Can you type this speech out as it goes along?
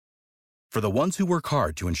For the ones who work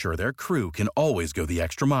hard to ensure their crew can always go the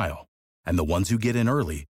extra mile, and the ones who get in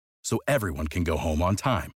early so everyone can go home on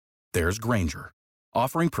time, there's Grainger,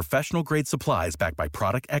 offering professional-grade supplies backed by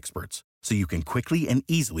product experts so you can quickly and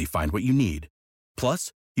easily find what you need.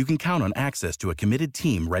 Plus, you can count on access to a committed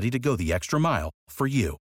team ready to go the extra mile for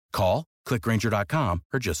you. Call, click Grainger.com,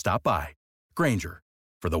 or just stop by. Grainger,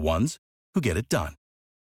 for the ones who get it done.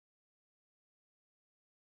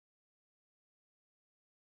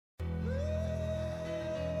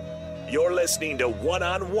 You're listening to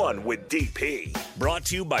One-on-One with DP, brought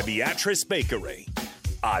to you by Beatrice Bakery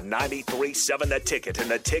on 93.7 The Ticket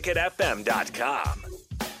and theticketfm.com.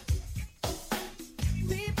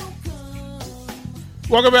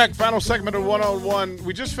 Welcome back. Final segment of One-on-One.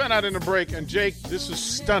 We just found out in the break, and Jake, this is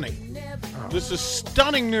stunning. This is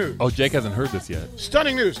stunning news. Oh, Jake hasn't heard this yet.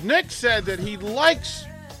 Stunning news. Nick said that he likes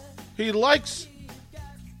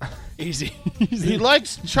Easy. he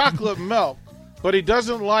likes chocolate milk, but he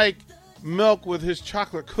doesn't like milk with his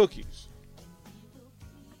chocolate cookies.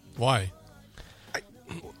 Why?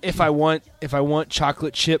 If I want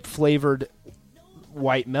chocolate chip flavored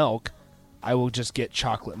white milk, I will just get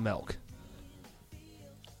chocolate milk.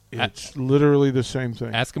 It's literally the same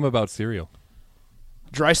thing. Ask him about cereal.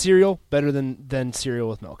 Dry cereal better than cereal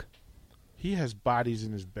with milk. He has bodies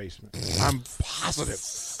in his basement. I'm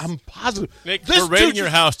positive. Nick, we're raiding your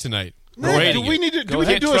house tonight. Nick, do we need to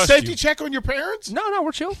do a safety check on your parents? No,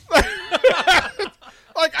 we're chill.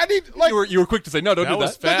 You were quick to say no. Don't do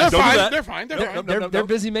that. Fast. They're fine. They're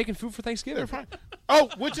busy making food for Thanksgiving. They're fine. Oh,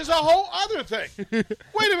 which is a whole other thing.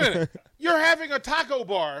 Wait a minute. You're having a taco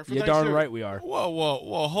bar for You're Thanksgiving. darn right we are.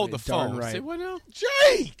 Whoa. Hold the phone. Right. Say what now?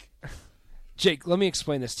 Jake, let me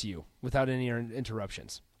explain this to you without any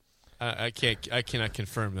interruptions. I cannot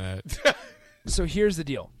confirm that. So here's the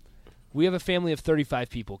deal. We have a family of 35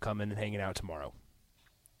 people coming and hanging out tomorrow.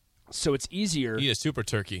 So it's easier. Eat a super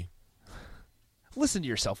turkey. Listen to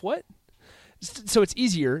yourself. What? So it's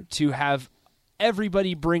easier to have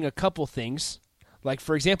everybody bring a couple things. Like,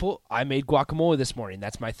 for example, I made guacamole this morning.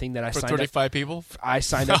 That's my thing that I signed up. For 35 people? I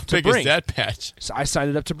signed up to bring. How big is that patch? So I signed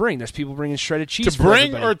it up to bring. There's people bringing shredded cheese. To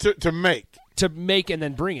bring or to make? To make and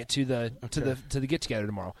then bring it to the get together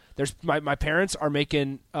tomorrow. There's my parents are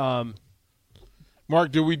making.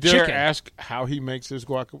 Mark, do we dare chicken. ask how he makes his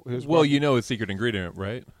guacamole? Well, you know his secret ingredient,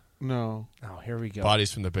 right? No. Oh, here we go.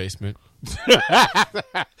 Bodies from the basement.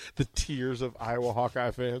 The tears of Iowa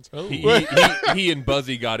Hawkeye fans. Oh. He and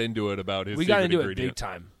Buzzy got into it about his. We secret got into ingredient. it big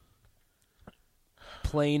time.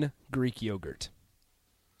 Plain Greek yogurt.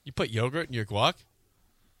 You put yogurt in your guac?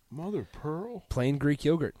 Mother pearl. Plain Greek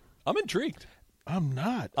yogurt. I'm intrigued. I'm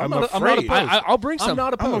not. I'm afraid. not opposed. I'll bring some. I'm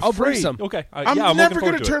not opposed. I'll bring some. Okay. I'm looking never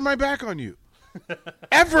forward going to to turn my back on you.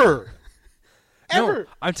 Ever. No,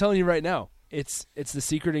 I'm telling you right now. It's the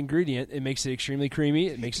secret ingredient. It makes it extremely creamy.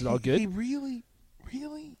 It makes it all good. He really?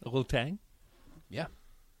 A little tang? Yeah.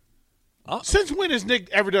 Since when has Nick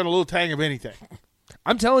ever done a little tang of anything?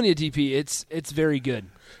 I'm telling you, DP, it's very good.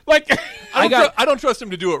 Like I don't trust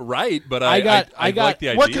him to do it right, but I like the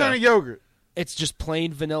idea. What kind of yogurt? It's just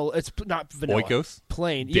plain vanilla. It's not vanilla. Oikos?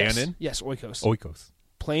 Plain. Dannon? Yes, Oikos. Oikos.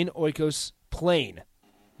 Plain Oikos. Plain.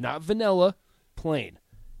 Not vanilla. Plain.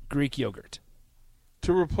 Greek yogurt.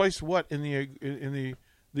 To replace what in the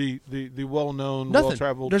well-known, Nothing.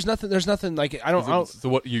 well-traveled? There's nothing like it. I don't. So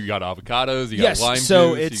what? You got avocados. You Yes, got lime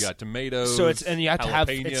so juice. it's- You got tomatoes. So it's and you have to have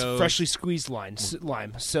it's jalapenos. freshly squeezed lime.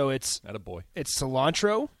 So it's Attaboy. it's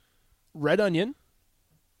cilantro, red onion,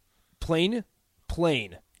 plain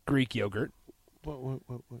Greek yogurt, Wait.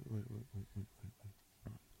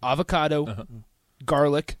 avocado,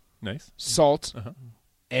 garlic, Nice. salt,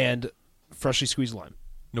 and freshly squeezed lime.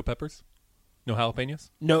 No peppers. No jalapenos.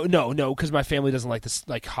 No, because my family doesn't like this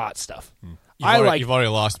like hot stuff. You've already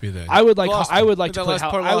lost me then. I would like Lost I me. would like to That put last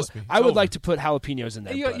part lost me. I It's would over. like to put jalapenos in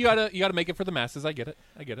there. You but gotta make it for the masses. I get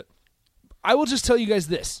it. I will just tell you guys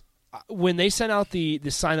this: when they sent out the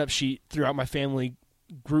sign up sheet throughout my family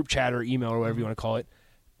group chat or email or whatever you want to call it,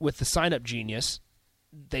 with the sign up genius,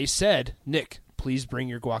 they said, "Nick, please bring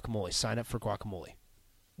your guacamole. Sign up for guacamole."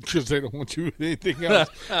 Because they don't want you with anything else.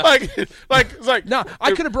 it's like No,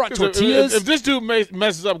 I could have brought tortillas. If this dude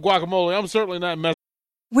messes up guacamole, I'm certainly not messing.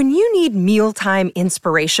 When you need mealtime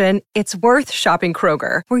inspiration, it's worth shopping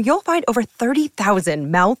Kroger, where you'll find over 30,000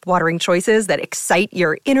 mouth-watering choices that excite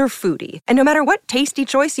your inner foodie. And no matter what tasty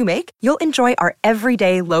choice you make, you'll enjoy our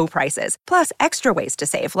everyday low prices, plus extra ways to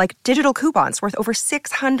save, like digital coupons worth over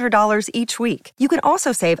 $600 each week. You can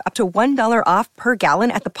also save up to $1 off per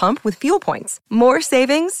gallon at the pump with fuel points. More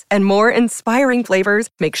savings and more inspiring flavors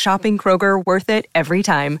make shopping Kroger worth it every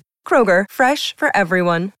time. Kroger, fresh for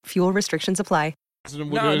everyone. Fuel restrictions apply.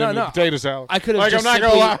 No. Potato salad. I could have. Like, I'm not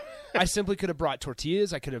gonna lie. I simply could have brought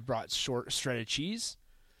tortillas. I could have brought short shredded cheese,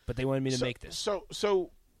 but they wanted me to make this.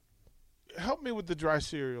 So, help me with the dry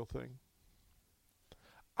cereal thing.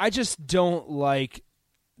 I just don't like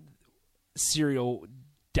cereal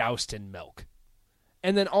doused in milk.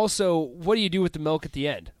 And then also, what do you do with the milk at the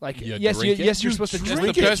end? Like, yes, you're supposed to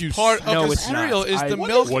drink it. The best part of the cereal is the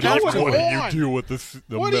milk. What do you do with the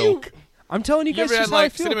milk? I'm telling you guys, you ever just had how I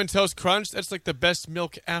like feel. Cinnamon Toast Crunch? That's like the best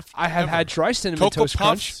milk after. I have had dry Cinnamon Cocoa Toast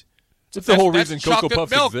Crunch. Puffs. That's the whole reason Cocoa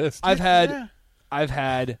Puffs exist. I've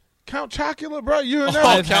had Count Chocula, bro. You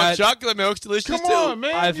know. Count Chocolate milk's delicious Come too. on,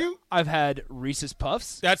 man. I've had Reese's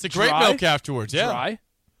Puffs. That's a great milk afterwards. Yeah. Dry,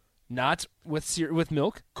 not with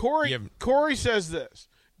milk. Corey says this: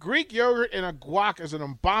 Greek yogurt in a guac is an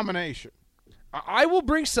abomination. I will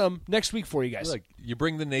bring some next week for you guys. Look, you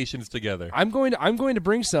bring the nations together. I'm going to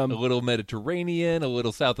bring some. A little Mediterranean, a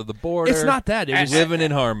little south of the border. It's not that. It's living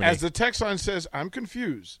in harmony. As the text line says, I'm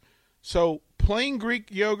confused. So plain Greek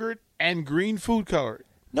yogurt and green food coloring.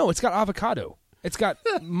 No, it's got avocado. It's got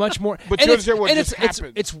much more. But you understand what just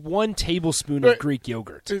happened. It's 1 tablespoon of Greek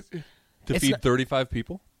yogurt. To feed 35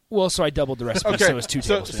 people? Well, so I doubled the recipe, so it's 2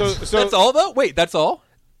 tablespoons. So that's all, though? Wait, that's all?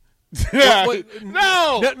 Yeah.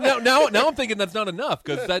 No. Now I'm thinking that's not enough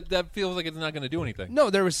because that feels like it's not going to do anything. No,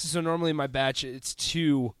 so normally in my batch it's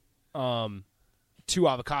 2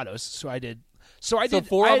 avocados. So I did. So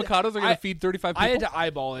 4 avocados are going to feed 35 people? I had to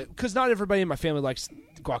eyeball it because not everybody in my family likes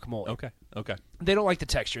guacamole. Okay. They don't like the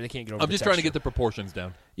texture. They can't get over. I'm just trying to get the proportions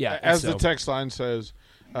down. Yeah. As the text line says,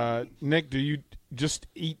 Nick, do you just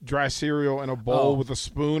eat dry cereal in a bowl with a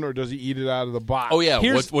spoon, or does he eat it out of the box? Oh yeah.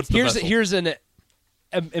 What's the vessel? Here's an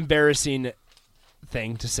embarrassing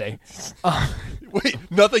thing to say. Wait,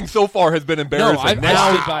 nothing so far has been embarrassing.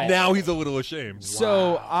 No, now he's a little ashamed.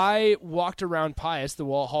 So I walked around Pius, the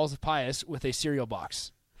halls of Pius, with a cereal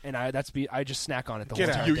box, and I just snack on it the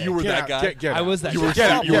whole time. You were that guy. Get I was that. You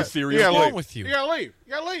guy. were serious. What's wrong with you? You gotta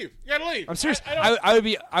leave. I'm serious. I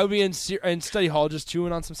would be in study hall just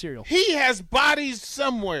chewing on some cereal. He has bodies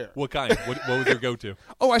somewhere. What kind? What was your go-to?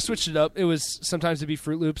 Oh, I switched it up. It was sometimes it'd be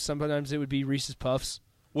Fruit Loops, sometimes it would be Reese's Puffs.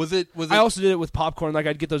 Was it? I also did it with popcorn. Like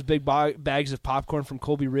I'd get those big bags of popcorn from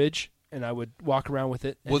Colby Ridge, and I would walk around with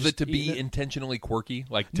it. Was it to be intentionally quirky?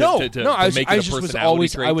 Like no. Make it a personality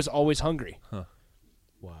trait? I was always hungry. Huh.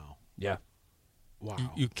 Wow. Yeah. Wow.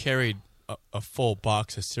 You carried a full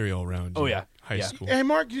box of cereal around. Oh yeah. High school. Hey,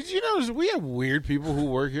 Mark, did you notice we have weird people who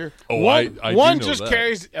work here? Oh, one I do know just that.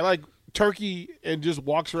 carries like turkey and just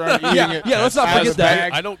walks around eating it. Yeah, let's not out of forget the that.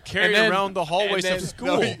 bag. I don't carry it around the hallways of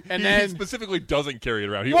school. He specifically doesn't carry it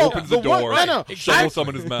around. He Well, opens the door, no. shovels some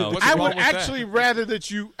in his mouth. What's I wrong would with that? actually rather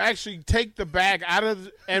that you actually take the bag out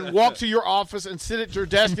of and walk to your office and sit at your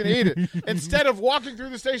desk and eat it instead of walking through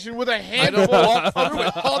the station with a handful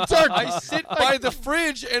of turkey. I sit by the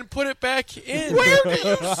fridge and put it back in. Where do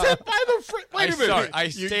you sit by the fridge? Wait a minute. Sorry, I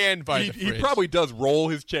stand by the fridge. He probably does roll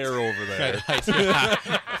his chair over there.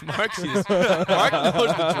 Mark knows the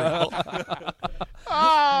drill.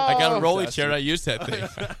 I got a rolly chair. I use that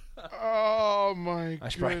thing. Oh my god! I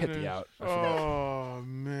should probably hit the out. Oh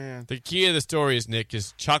man! The key of the story is Nick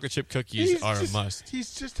is chocolate chip cookies are a must.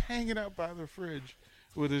 He's just hanging out by the fridge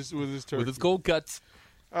with his turkey. With his cold cuts.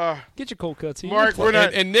 Get your cold cuts. Mark, we're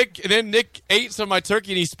not. And Nick ate some of my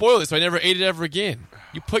turkey and he spoiled it, so I never ate it ever again.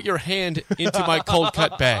 You put your hand into my cold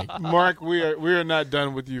cut bag. Mark, we are not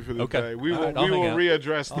done with you for the day. We will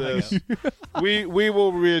readdress this. we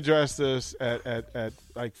will readdress this at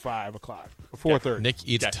like 5 o'clock, 4:30. Nick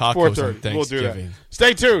eats tacos on 4:30. We'll do that. Thanksgiving.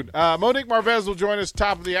 Stay tuned. Monique Marvez will join us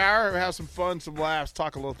top of the hour. We'll have some fun, some laughs,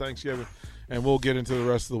 talk a little Thanksgiving, and we'll get into the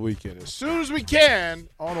rest of the weekend as soon as we can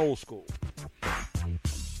on Old School.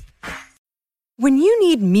 When you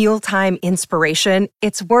need mealtime inspiration,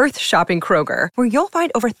 it's worth shopping Kroger, where you'll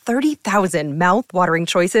find over 30,000 mouth-watering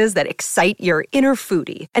choices that excite your inner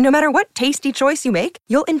foodie. And no matter what tasty choice you make,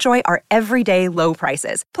 you'll enjoy our everyday low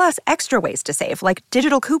prices, plus extra ways to save, like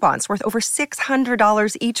digital coupons worth over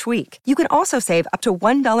 $600 each week. You can also save up to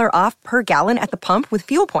 $1 off per gallon at the pump with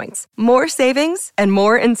fuel points. More savings and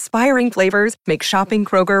more inspiring flavors make shopping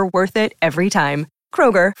Kroger worth it every time.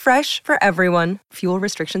 Kroger, fresh for everyone. Fuel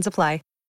restrictions apply.